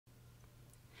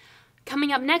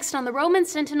Coming up next on the Roman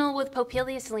Sentinel with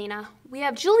Popilius Lena, we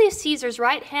have Julius Caesar's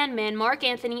right-hand man, Mark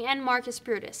Antony, and Marcus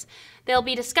Brutus. They'll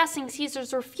be discussing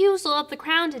Caesar's refusal of the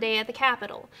crown today at the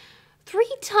Capitol. 3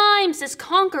 times this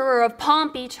conqueror of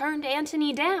Pompey turned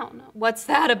Antony down. What's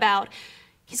that about?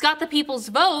 He's got the people's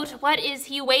vote. What is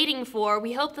he waiting for?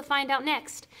 We hope to find out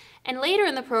next. And later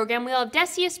in the program, we'll have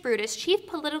Decius Brutus, chief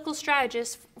political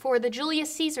strategist for the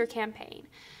Julius Caesar campaign,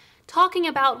 talking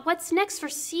about what's next for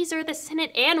Caesar, the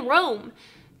Senate, and Rome.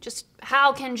 Just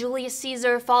how can Julius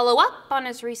Caesar follow up on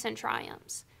his recent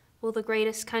triumphs? Will the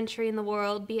greatest country in the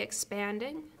world be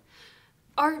expanding?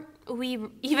 Are we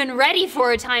even ready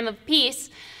for a time of peace?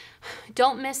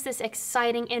 Don't miss this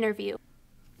exciting interview.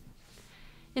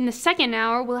 In the second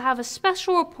hour, we'll have a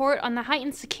special report on the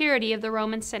heightened security of the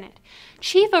Roman Senate.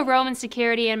 Chief of Roman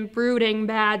Security and brooding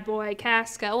bad boy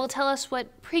Casca will tell us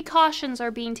what precautions are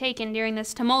being taken during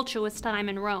this tumultuous time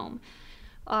in Rome.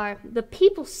 Are the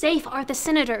people safe? Are the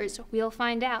senators? We'll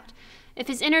find out. If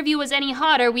his interview was any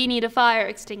hotter, we need a fire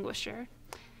extinguisher.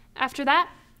 After that,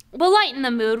 we'll lighten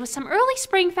the mood with some early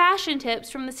spring fashion tips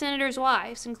from the senators'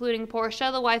 wives, including Portia,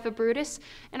 the wife of Brutus,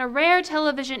 and a rare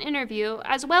television interview,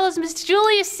 as well as Miss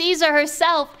Julius Caesar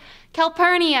herself,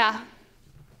 Calpurnia.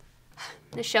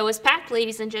 The show is packed,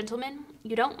 ladies and gentlemen.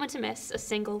 You don't want to miss a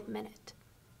single minute.